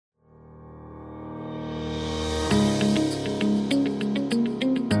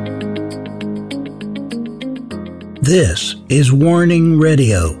This is Warning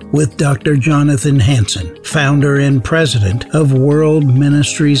Radio with Dr. Jonathan Hansen, founder and president of World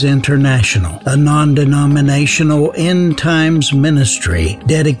Ministries International, a non-denominational end times ministry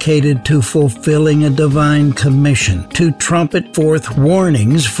dedicated to fulfilling a divine commission to trumpet forth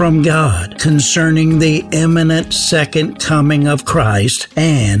warnings from God concerning the imminent second coming of Christ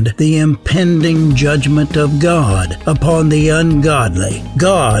and the impending judgment of God upon the ungodly.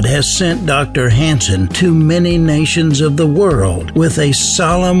 God has sent Dr. Hansen to many nations of the world with a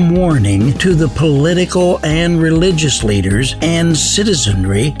solemn warning to the political and religious leaders and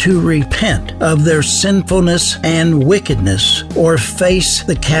citizenry to repent of their sinfulness and wickedness or face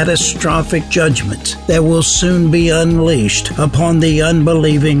the catastrophic judgments that will soon be unleashed upon the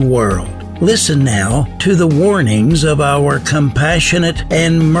unbelieving world. Listen now to the warnings of our compassionate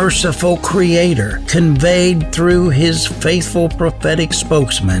and merciful Creator, conveyed through His faithful prophetic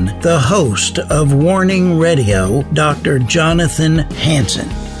spokesman, the host of Warning Radio, Dr. Jonathan Hansen.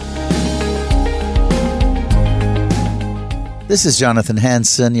 This is Jonathan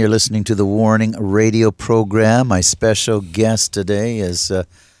Hansen. You're listening to the Warning Radio program. My special guest today is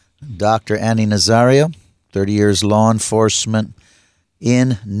Dr. Andy Nazario, 30 years law enforcement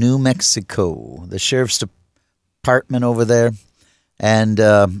in New Mexico, the Sheriff's Department over there. And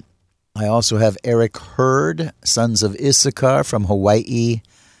I also have Eric Hurd, Sons of Issachar from Hawaii.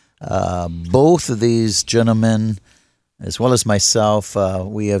 Both of these gentlemen, as well as myself,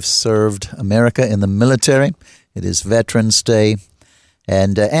 we have served America in the military. It is Veterans Day.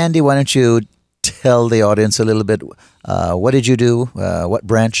 And Andy, why don't you tell the audience a little bit, what did you do? What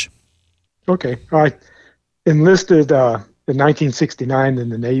branch? Okay. I enlisted in 1969 in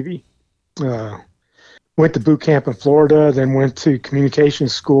the Navy. Went to boot camp in Florida, then went to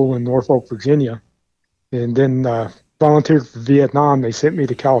communications school in Norfolk, Virginia, and then volunteered for Vietnam. They sent me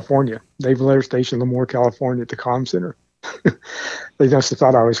to California, Naval Air Station, Lemoore, California, at the Comm Center. They must have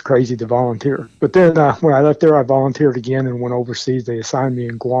thought I was crazy to volunteer. But then when I left there, I volunteered again and went overseas. They assigned me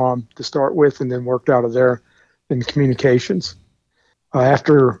in Guam to start with, and then worked out of there in communications.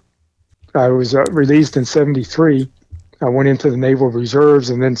 After I was released in 73, I went into the Naval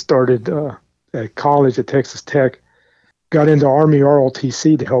Reserves and then started at college at Texas Tech. Got into Army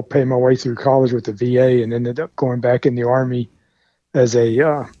ROTC to help pay my way through college with the VA, and ended up going back in the Army as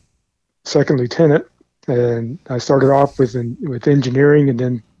a second lieutenant. And I started off with engineering, and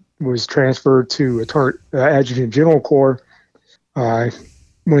then was transferred to Adjutant General Corps. I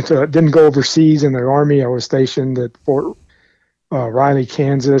didn't go overseas in the Army. I was stationed at Fort Riley,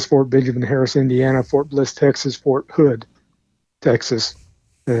 Kansas, Fort Benjamin Harris, Indiana, Fort Bliss, Texas, Fort Hood, Texas,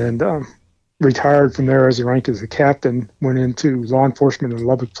 and retired from there as a rank as a captain. Went into law enforcement in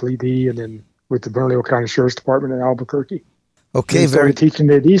Lubbock, PD, and then with the Bernalillo County Sheriff's Department in Albuquerque. Okay, started teaching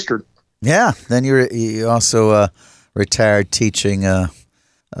at Eastern. Yeah, then you also retired teaching in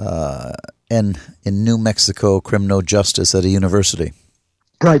New Mexico criminal justice at a university.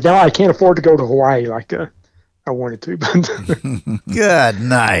 Right now, I can't afford to go to Hawaii like I wanted to. But good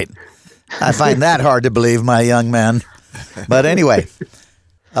night. I find that hard to believe, my young man. But anyway,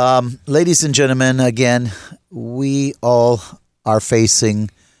 ladies and gentlemen, again, we all are facing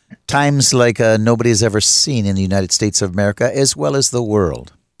times like nobody has ever seen in the United States of America, as well as the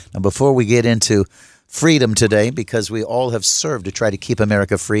world. Now, before we get into freedom today, because we all have served to try to keep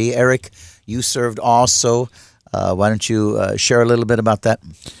America free, Eric, you served also. Why don't you share a little bit about that?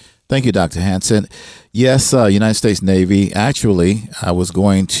 Thank you, Dr. Hansen. Yes, United States Navy. Actually, I was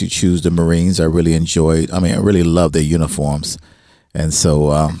going to choose the Marines. I really loved their uniforms. And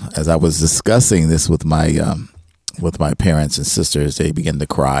so as I was discussing this with my parents and sisters, they began to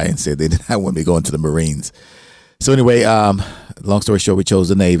cry and said they did not want me going to the Marines. So anyway, long story short, we chose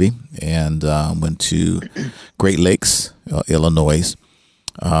the Navy and went to Great Lakes, Illinois.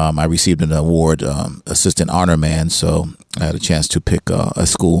 I received an award, assistant honor man, so I had a chance to pick a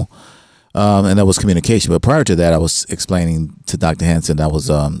school, and that was communication. But prior to that, I was explaining to Dr. Hansen I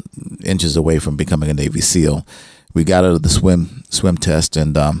was inches away from becoming a Navy SEAL. We got out of the swim test,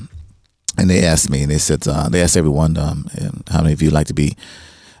 and they asked me, and they said they asked everyone, how many of you like to be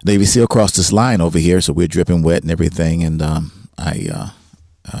Navy SEAL across this line over here? So we're dripping wet and everything, and I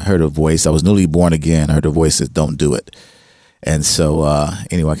heard a voice. I was newly born again. I heard a voice that don't do it. And so,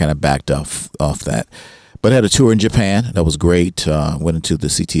 anyway, I kind of backed off that. But I had a tour in Japan. That was great. Went into the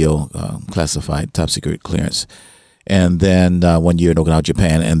CTO classified top secret clearance. And then 1 year in Okinawa,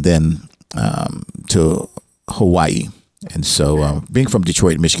 Japan, and then to Hawaii. And so being from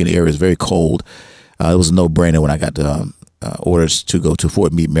Detroit, Michigan area is very cold. It was a no-brainer when I got orders to go to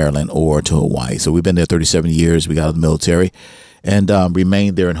Fort Meade, Maryland, or to Hawaii. So we've been there 37 years. We got out of the military. and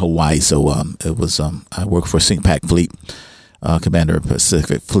remained there in Hawaii. So it was I worked for CPAC Fleet, Commander of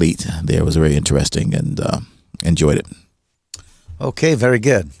Pacific Fleet. There was very interesting and enjoyed it. Okay, very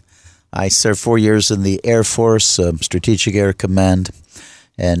good. I served 4 years in the Air Force, Strategic Air Command,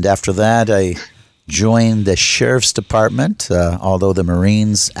 and after that I joined the Sheriff's Department, although the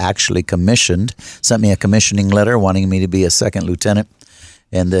Marines actually sent me a commissioning letter wanting me to be a second lieutenant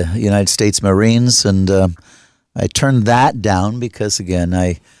in the United States Marines, and I turned that down because, again,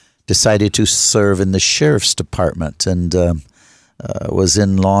 I decided to serve in the Sheriff's Department and was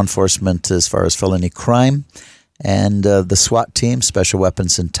in law enforcement as far as felony crime, and the SWAT team, Special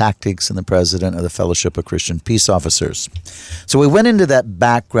Weapons and Tactics, and the president of the Fellowship of Christian Peace Officers. So we went into that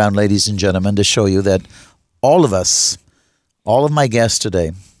background, ladies and gentlemen, to show you that all of us, all of my guests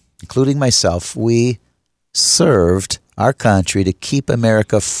today, including myself, we served our country to keep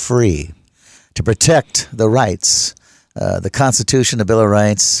America free, to protect the rights, the Constitution, the Bill of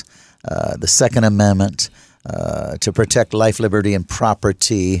Rights, the Second Amendment, to protect life, liberty, and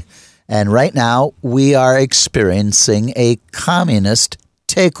property. And right now, we are experiencing a communist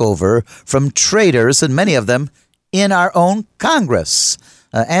takeover from traitors, and many of them in our own Congress.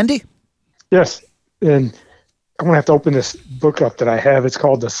 Andy? Yes, and I'm going to have to open this book up that I have. It's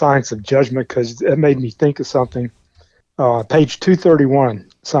called The Science of Judgment, because it made me think of something. Page 231,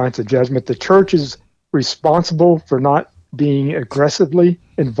 Science of Judgment. The church is responsible for not being aggressively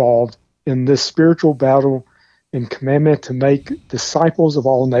involved in this spiritual battle and commandment to make disciples of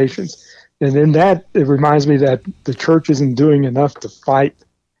all nations. And in that, it reminds me that the church isn't doing enough to fight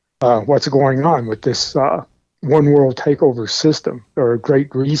what's going on with this one world takeover system, or a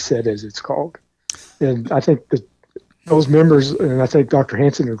great reset, as it's called. And I think that those members, and I think Dr.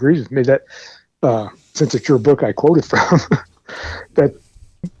 Hansen agrees with me, that since it's your book I quoted from, that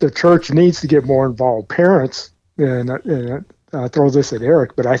the church needs to get more involved. Parents, and I throw this at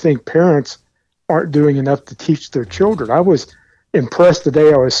Eric, but I think parents aren't doing enough to teach their children. I was impressed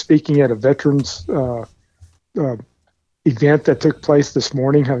today. I was speaking at a veterans event that took place this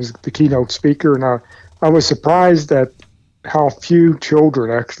morning. I was the keynote speaker, and I was surprised at how few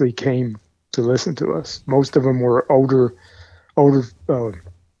children actually came to listen to us. Most of them were older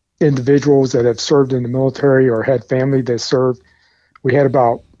individuals that have served in the military or had family that served. We had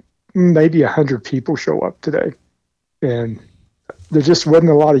about maybe 100 people show up today, and there just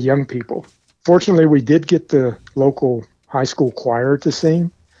wasn't a lot of young people. Fortunately, we did get the local high school choir to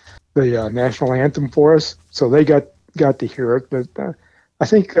sing the national anthem for us, so they got to hear it. But I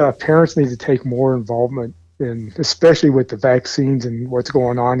think parents need to take more involvement, and especially with the vaccines and what's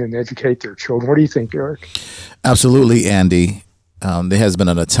going on, and educate their children. What do you think, Eric? Absolutely, Andy. There has been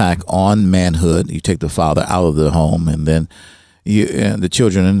an attack on manhood. You take the father out of the home, and then the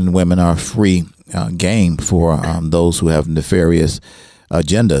children and women are free game for those who have nefarious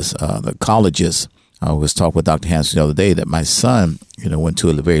agendas. The colleges. I was talking with Dr. Hansen the other day that my son, went to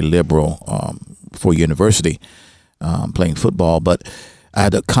a very liberal for university, playing football, but I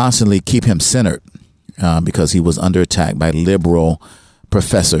had to constantly keep him centered because he was under attack by liberal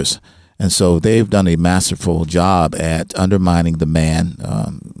professors. And so they've done a masterful job at undermining the man,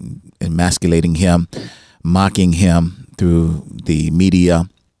 emasculating him, mocking him through the media,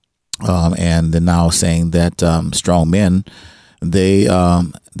 and they're now saying that strong men,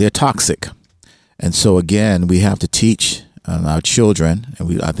 they're toxic. And so, again, we have to teach our children,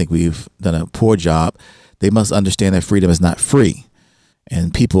 and I think we've done a poor job. They must understand that freedom is not free.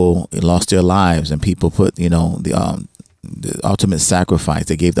 And people lost their lives, and people put, the ultimate sacrifice.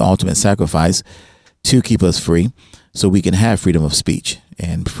 They gave the ultimate sacrifice to keep us free so we can have freedom of speech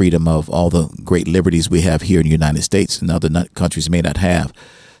and freedom of all the great liberties we have here in the United States and other countries may not have.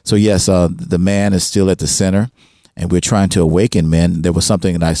 So, yes, the man is still at the center. And we're trying to awaken men. There was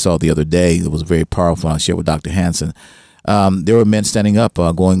something that I saw the other day that was very powerful. I shared with Dr. Hansen. There were men standing up,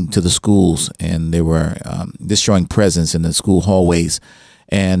 going to the schools, and they were just showing presence in the school hallways.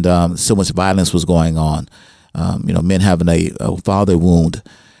 And so much violence was going on. Men having a father wound,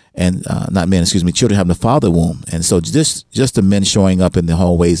 and children having a father wound. And so just the men showing up in the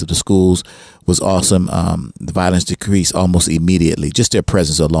hallways of the schools was awesome. The violence decreased almost immediately, just their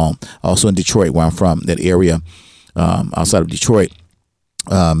presence alone. Also in Detroit, where I'm from, that area. Outside of Detroit,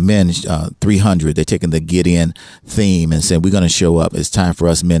 men, 300, they're taking the Gideon theme and saying, we're going to show up. It's time for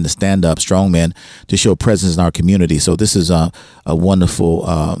us men to stand up, strong men, to show presence in our community. So this is a wonderful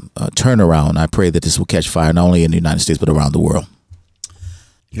turnaround. I pray that this will catch fire, not only in the United States, but around the world.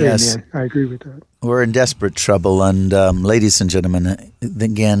 Yes, Amen. I agree with that. We're in desperate trouble. And ladies and gentlemen,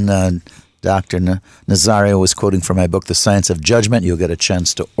 again, Dr. Nazario was quoting from my book, The Science of Judgment. You'll get a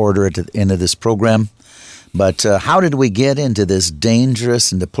chance to order it at the end of this program. But how did we get into this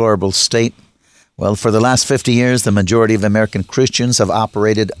dangerous and deplorable state? Well, for the last 50 years, the majority of American Christians have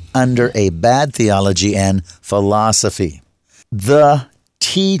operated under a bad theology and philosophy. The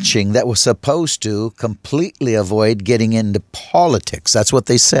teaching that was supposed to completely avoid getting into politics. That's what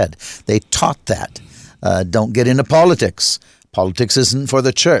they said. They taught that. Don't get into politics. Politics isn't for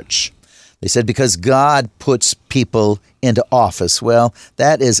the church. They said because God puts people into office. Well,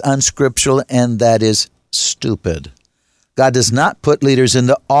 that is unscriptural and that is stupid. God does not put leaders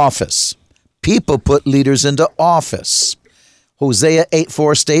into office. People put leaders into office. Hosea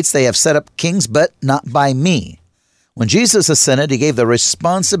 8:4 states, they have set up kings, but not by me. When Jesus ascended, he gave the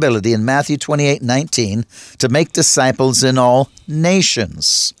responsibility in Matthew 28:19 to make disciples in all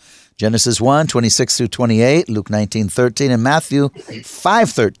nations. Genesis 1:26-28, Luke 19:13, and Matthew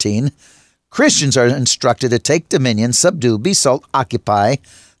 5:13, Christians are instructed to take dominion, subdue, be salt, occupy,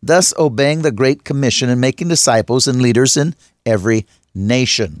 thus obeying the Great Commission and making disciples and leaders in every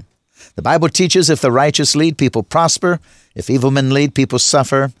nation. The Bible teaches if the righteous lead, people prosper. If evil men lead, people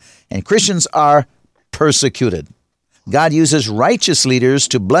suffer. And Christians are persecuted. God uses righteous leaders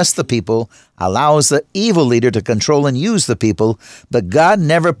to bless the people, allows the evil leader to control and use the people, but God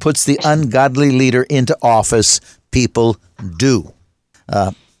never puts the ungodly leader into office. People do.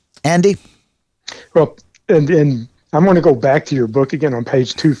 Andy? Well, and I'm going to go back to your book again on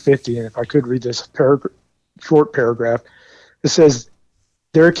page 250, and if I could read this short paragraph. It says,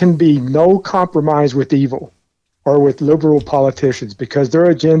 there can be no compromise with evil or with liberal politicians because their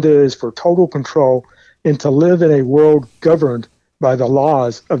agenda is for total control and to live in a world governed by the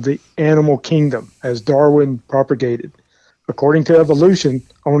laws of the animal kingdom, as Darwin propagated. According to evolution,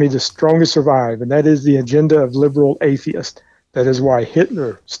 only the strongest survive, and that is the agenda of liberal atheists. That is why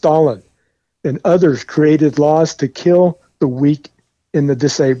Hitler, Stalin, and others created laws to kill the weak and the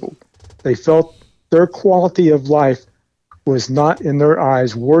disabled. They felt their quality of life was not, in their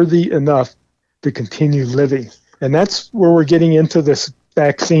eyes, worthy enough to continue living. And that's where we're getting into this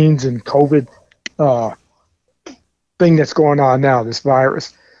vaccines and COVID thing that's going on now, this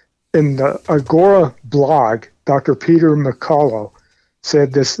virus. In the Agora blog, Dr. Peter McCullough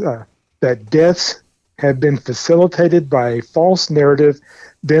said this, that deaths have been facilitated by a false narrative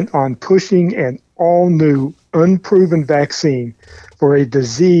bent on pushing an all-new, unproven vaccine for a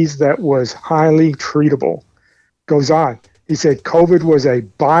disease that was highly treatable. Goes on. He said COVID was a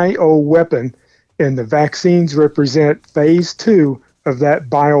bioweapon, and the vaccines represent phase 2 of that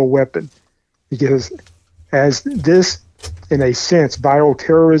bioweapon. Because as this, in a sense,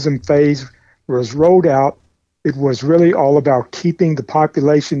 bioterrorism phase was rolled out, it was really all about keeping the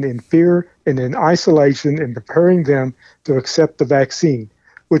population in fear and in isolation and preparing them to accept the vaccine,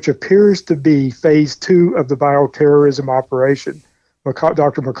 which appears to be phase 2 of the bioterrorism operation.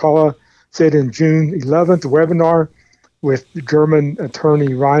 Dr. McCullough said in June 11th webinar with German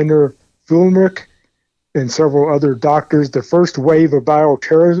attorney Rainer Fulmrich and several other doctors, the first wave of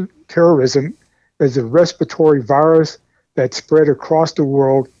bioterrorism is a respiratory virus that spread across the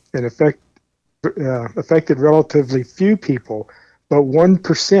world and affected relatively few people, but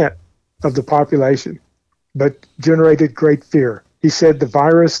 1% of the population, but generated great fear. He said the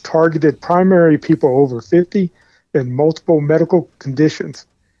virus targeted primarily people over 50 and multiple medical conditions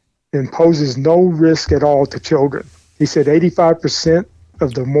and poses no risk at all to children. He said 85%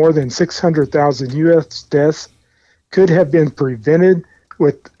 of the more than 600,000 U.S. deaths could have been prevented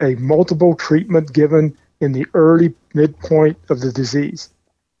with a multiple treatment given in the early midpoint of the disease.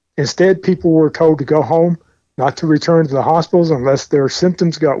 Instead, people were told to go home, not to return to the hospitals unless their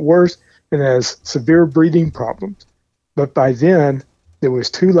symptoms got worse and as severe breathing problems. But by then, it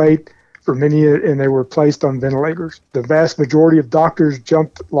was too late for many, and they were placed on ventilators. The vast majority of doctors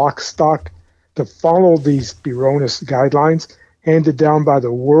jumped lock, stock to follow these erroneous guidelines handed down by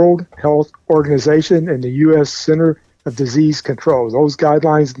the World Health Organization and the U.S. Center of Disease Control. Those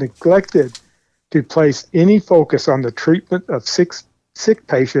guidelines neglected to place any focus on the treatment of sick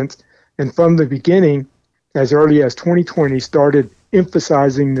patients, and from the beginning, as early as 2020, started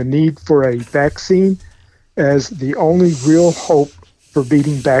emphasizing the need for a vaccine as the only real hope for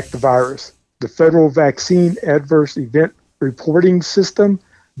beating back the virus. The Federal Vaccine Adverse Event Reporting System,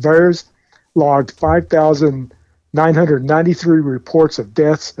 VAERS, logged 5,993 reports of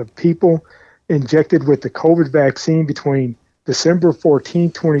deaths of people injected with the COVID vaccine between December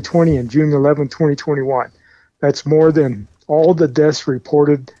 14, 2020 and June 11, 2021. That's more than all the deaths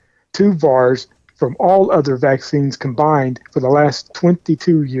reported to VAERS from all other vaccines combined for the last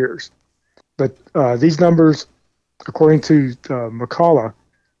 22 years. But these numbers, according to McCullough,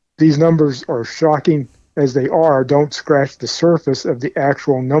 these numbers are shocking as they are, don't scratch the surface of the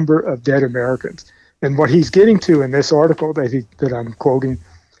actual number of dead Americans. And what he's getting to in this article that I'm quoting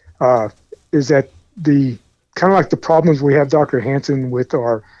is that the kind of like the problems we have, Dr. Hansen, with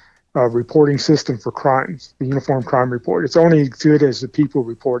our reporting system for crimes, the Uniform Crime Report. It's only as good as the people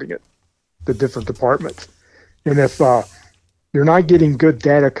reporting it, the different departments. And if you're not getting good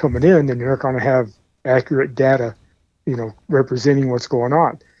data coming in, then you're not going to have accurate data, representing what's going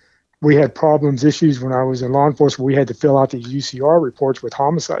on. We had issues when I was in law enforcement. We had to fill out these UCR reports with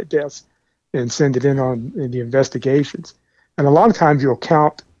homicide deaths and send it in the investigations. And a lot of times you'll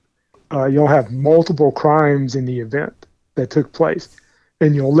have multiple crimes in the event that took place,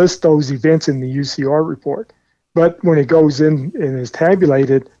 and you'll list those events in the UCR report. But when it goes in and is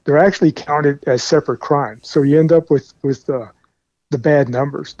tabulated, they're actually counted as separate crimes. So you end up with the bad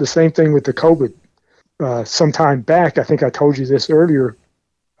numbers. The same thing with the COVID. Some time back, I think I told you this earlier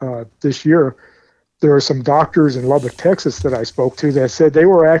this year, there are some doctors in Lubbock, Texas that I spoke to that said they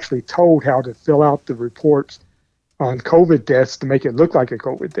were actually told how to fill out the reports on COVID deaths to make it look like a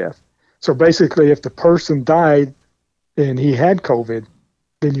COVID death. So basically, if the person died and he had COVID,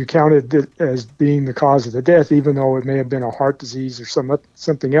 then you counted it as being the cause of the death, even though it may have been a heart disease or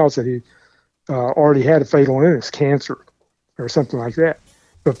something else that he already had a fatal illness, cancer or something like that.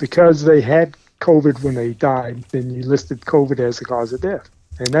 But because they had COVID when they died, then you listed COVID as the cause of death.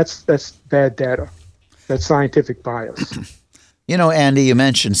 And that's bad data. That's scientific bias. Andy, you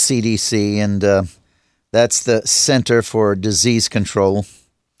mentioned CDC, and that's the Center for Disease Control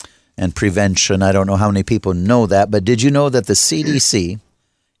and Prevention. I don't know how many people know that, but did you know that the CDC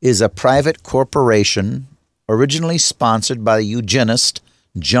is a private corporation originally sponsored by the eugenist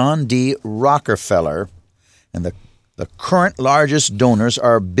John D. Rockefeller, and the current largest donors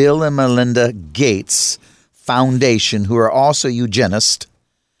are Bill and Melinda Gates Foundation, who are also eugenists,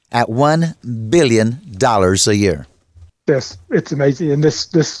 at $1 billion a year. Yes, it's amazing. And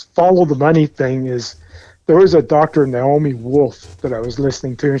this follow the money thing is, there was a Dr. Naomi Wolf that I was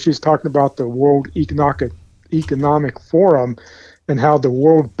listening to, and she's talking about the World Economic Forum and how the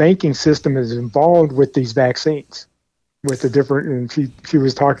world banking system is involved with these vaccines, with the different, and she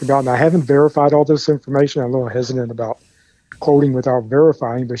was talking about, and I haven't verified all this information. I'm a little hesitant about quoting without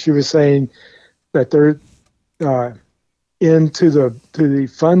verifying, but she was saying that they're into the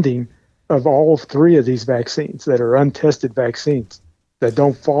funding of all three of these vaccines that are untested vaccines that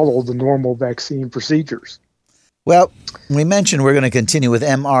don't follow the normal vaccine procedures. Well, we mentioned we're going to continue with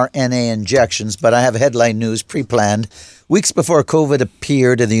mRNA injections, but I have headline news pre-planned. Weeks before COVID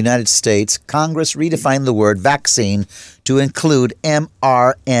appeared in the United States, Congress redefined the word vaccine to include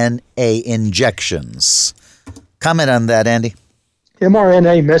mRNA injections. Comment on that, Andy.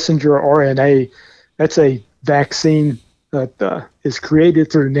 mRNA, messenger RNA, that's a vaccine that is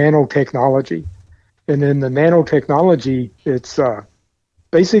created through nanotechnology. And in the nanotechnology, it's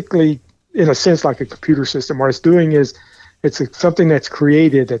basically, in a sense, like a computer system. What it's doing is it's something that's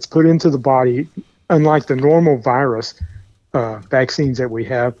created, that's put into the body, unlike the normal virus vaccines that we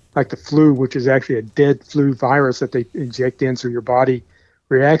have, like the flu, which is actually a dead flu virus that they inject in so your body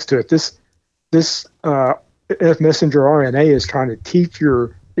reacts to it. This messenger RNA is trying to teach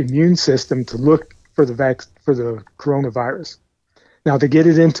your immune system to look for the coronavirus. Now, to get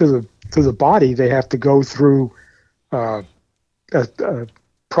it into the body, they have to go through a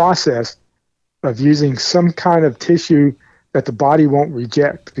process of using some kind of tissue that the body won't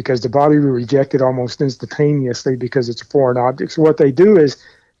reject, because the body will reject it almost instantaneously because it's a foreign object. So what they do is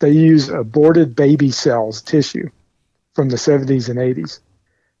they use aborted baby cells tissue from the 70s and 80s.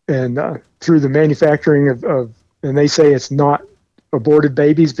 And through the manufacturing of, and they say it's not aborted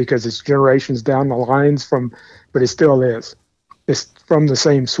babies because it's generations down the lines but it still is. It's from the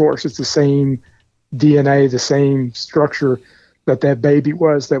same source. It's the same DNA, the same structure that baby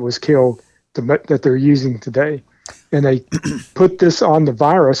that was killed, that they're using today. And they put this on the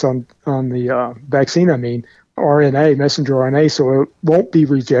virus, on the vaccine, RNA, messenger RNA, so it won't be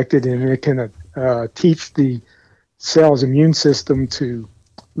rejected, and it can teach the cell's immune system to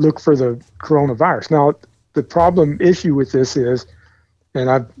look for the coronavirus. Now, the issue with this is, and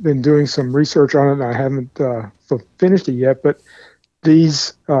I've been doing some research on it, and I haven't finished it yet, but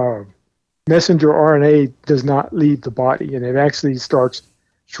these messenger RNA does not leave the body, and it actually starts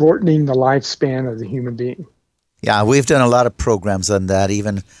shortening the lifespan of the human being. Yeah, we've done a lot of programs on that.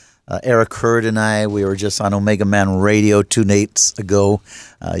 Even Eric Hurd and I, we were just on Omega Man Radio 2 nights ago.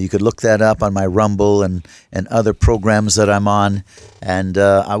 You could look that up on my Rumble and other programs that I'm on. And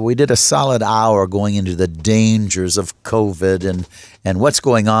we did a solid hour going into the dangers of COVID and what's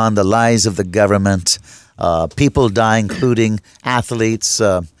going on, the lies of the government, people dying, including athletes.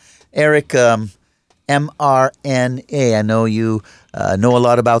 Eric, mRNA, I know you know a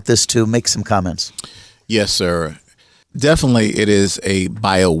lot about this too. Make some comments. Yes, sir. Definitely it is a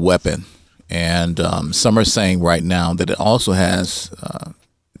bioweapon. And some are saying right now that it also has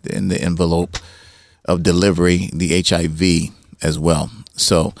in the envelope of delivery the HIV as well.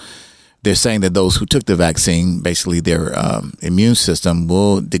 So they're saying that those who took the vaccine, basically their immune system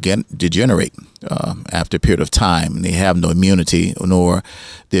will degenerate after a period of time. They have no immunity, nor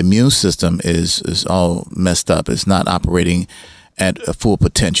the immune system is all messed up. It's not operating at a full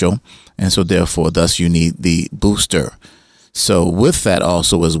potential. And so therefore, thus you need the booster. So with that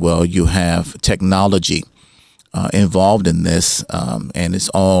also as well, you have technology involved in this, and it's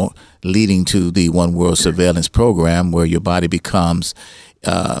all leading to the One World Surveillance Program, where your body becomes,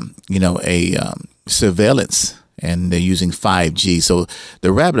 a surveillance, and they're using 5G. So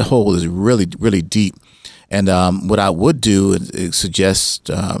the rabbit hole is really, really deep. And what I would do is suggest,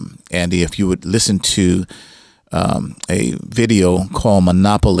 Andy, if you would listen to a video called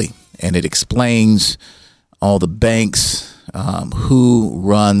Monopoly, and it explains all the banks, who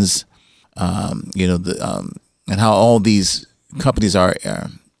runs, and how all these companies are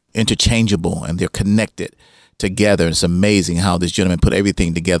interchangeable and they're connected together. It's amazing how this gentleman put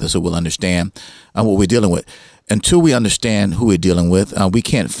everything together so we'll understand what we're dealing with. Until we understand who we're dealing with, we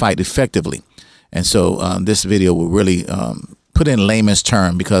can't fight effectively. And so this video will really put in layman's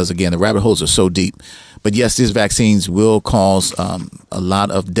term, because, again, the rabbit holes are so deep. But yes, these vaccines will cause a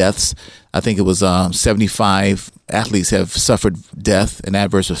lot of deaths. I think it was 75 athletes have suffered death and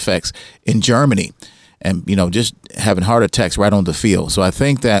adverse effects in Germany, and, just having heart attacks right on the field. So I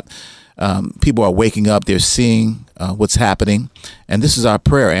think that people are waking up. They're seeing what's happening. And this is our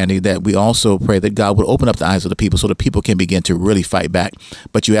prayer, Andy, that we also pray that God would open up the eyes of the people so that people can begin to really fight back.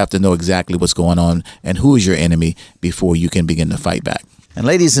 But you have to know exactly what's going on and who is your enemy before you can begin to fight back. And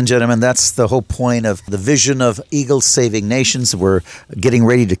ladies and gentlemen, that's the whole point of the vision of Eagles Saving Nations. We're getting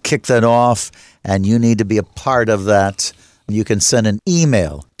ready to kick that off, and you need to be a part of that. You can send an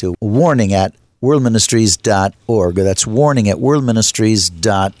email to warning@worldministries.org. That's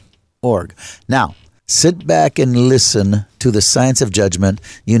warning@worldministries.org. Now, sit back and listen to The Science of Judgment.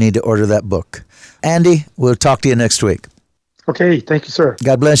 You need to order that book. Andy, we'll talk to you next week. Okay, thank you, sir.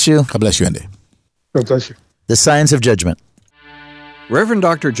 God bless you. God bless you, Andy. God bless you. The Science of Judgment. Reverend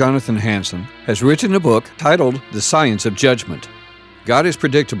Dr. Jonathan Hansen has written a book titled The Science of Judgment. God is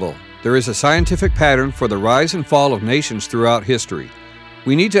predictable. There is a scientific pattern for the rise and fall of nations throughout history.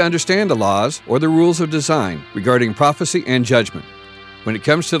 We need to understand the laws or the rules of design regarding prophecy and judgment. When it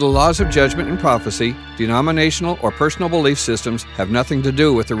comes to the laws of judgment and prophecy, denominational or personal belief systems have nothing to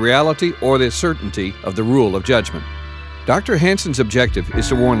do with the reality or the certainty of the rule of judgment. Dr. Hansen's objective is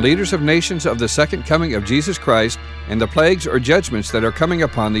to warn leaders of nations of the second coming of Jesus Christ and the plagues or judgments that are coming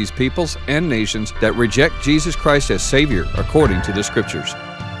upon these peoples and nations that reject Jesus Christ as Savior according to the Scriptures.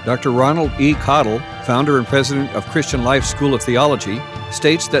 Dr. Ronald E. Cottle, founder and president of Christian Life School of Theology,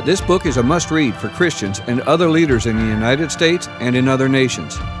 states that this book is a must-read for Christians and other leaders in the United States and in other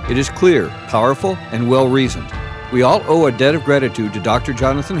nations. It is clear, powerful, and well-reasoned. We all owe a debt of gratitude to Dr.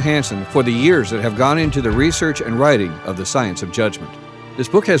 Jonathan Hansen for the years that have gone into the research and writing of The Science of Judgment. This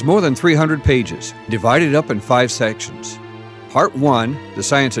book has more than 300 pages, divided up in 5 sections. Part 1, The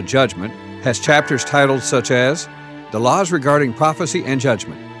Science of Judgment, has chapters titled such as The Laws Regarding Prophecy and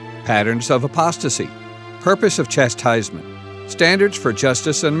Judgment, Patterns of Apostasy, Purpose of Chastisement, Standards for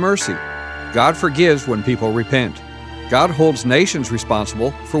Justice and Mercy, God Forgives When People Repent, God Holds Nations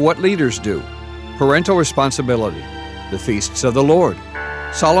Responsible for What Leaders Do, Parental Responsibility, The Feasts of the Lord,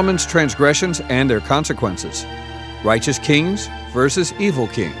 Solomon's Transgressions and Their Consequences, Righteous Kings versus Evil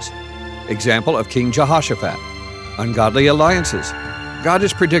Kings, Example of King Jehoshaphat, Ungodly Alliances, God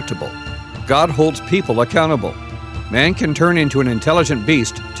is Predictable, God Holds People Accountable, Man Can Turn into an Intelligent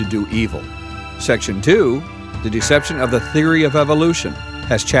Beast to Do Evil. Section 2, The Deception of the Theory of Evolution,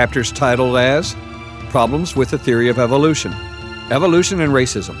 has chapters titled as Problems with the Theory of Evolution, Evolution and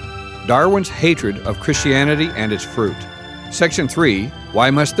Racism, Darwin's Hatred of Christianity and Its Fruit. Section 3,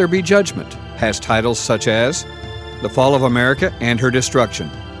 Why Must There Be Judgment, has titles such as The Fall of America and Her Destruction,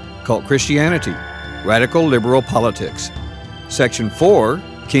 Cult Christianity, Radical Liberal Politics. Section 4,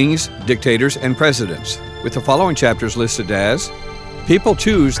 Kings, Dictators, and Presidents, with the following chapters listed as People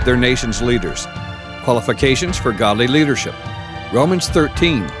Choose Their Nation's Leaders, Qualifications for Godly Leadership, Romans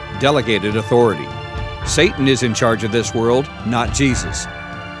 13, Delegated Authority, Satan is in charge of this world, not Jesus.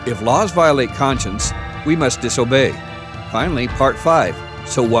 If laws violate conscience, we must disobey. Finally, Part 5,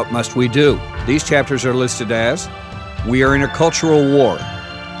 So What Must We Do? These chapters are listed as We Are in a Cultural War,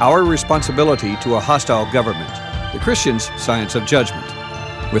 Our Responsibility to a Hostile Government, The Christian's Science of Judgment.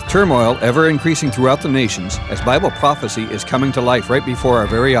 With turmoil ever increasing throughout the nations, as Bible prophecy is coming to life right before our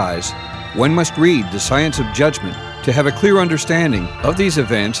very eyes, One must read The Science of Judgment to have a clear understanding of these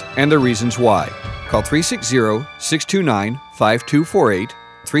events and the reasons why. Call 360-629-5248,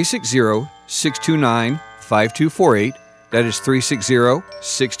 360-629-5248. That is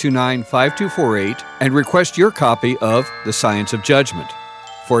 360-629-5248, and request your copy of The Science of Judgment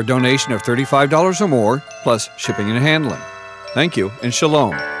for a donation of $35 or more, plus shipping and handling. Thank you, and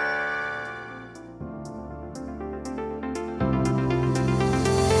shalom.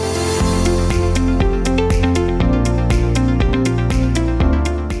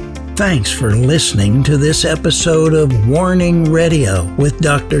 Thanks for listening to this episode of Warning Radio with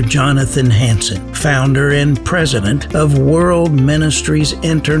Dr. Jonathan Hansen, founder and president of World Ministries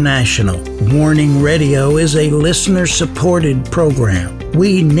International. Warning Radio is a listener-supported program.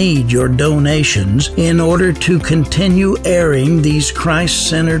 We need your donations in order to continue airing these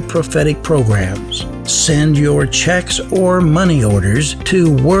Christ-centered prophetic programs. Send your checks or money orders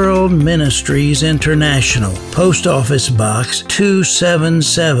to World Ministries International, Post Office Box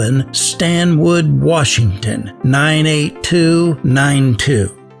 277, Stanwood, Washington, 98292.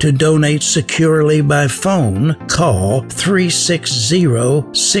 To donate securely by phone, call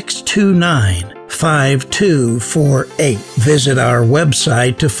 360-629-5248. Visit our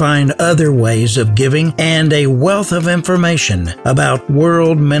website to find other ways of giving and a wealth of information about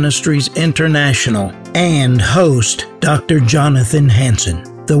World Ministries International and host Dr. Jonathan Hansen.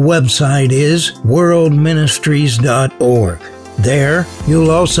 The website is worldministries.org. There, you'll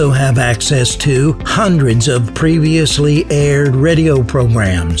also have access to hundreds of previously aired radio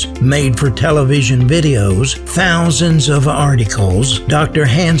programs, made-for-television videos, thousands of articles, Dr.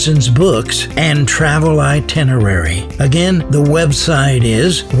 Hansen's books, and travel itinerary. Again, the website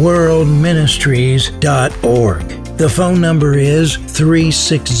is worldministries.org. The phone number is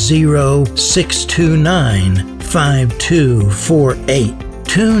 360-629-5248.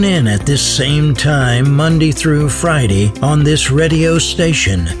 Tune in at this same time, Monday through Friday, on this radio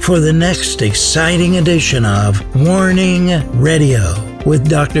station for the next exciting edition of Warning Radio with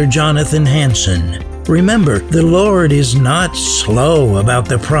Dr. Jonathan Hansen. Remember, the Lord is not slow about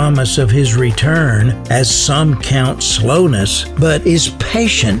the promise of His return, as some count slowness, but is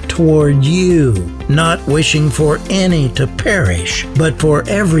patient toward you, not wishing for any to perish, but for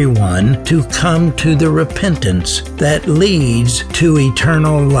everyone to come to the repentance that leads to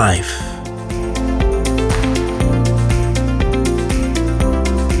eternal life.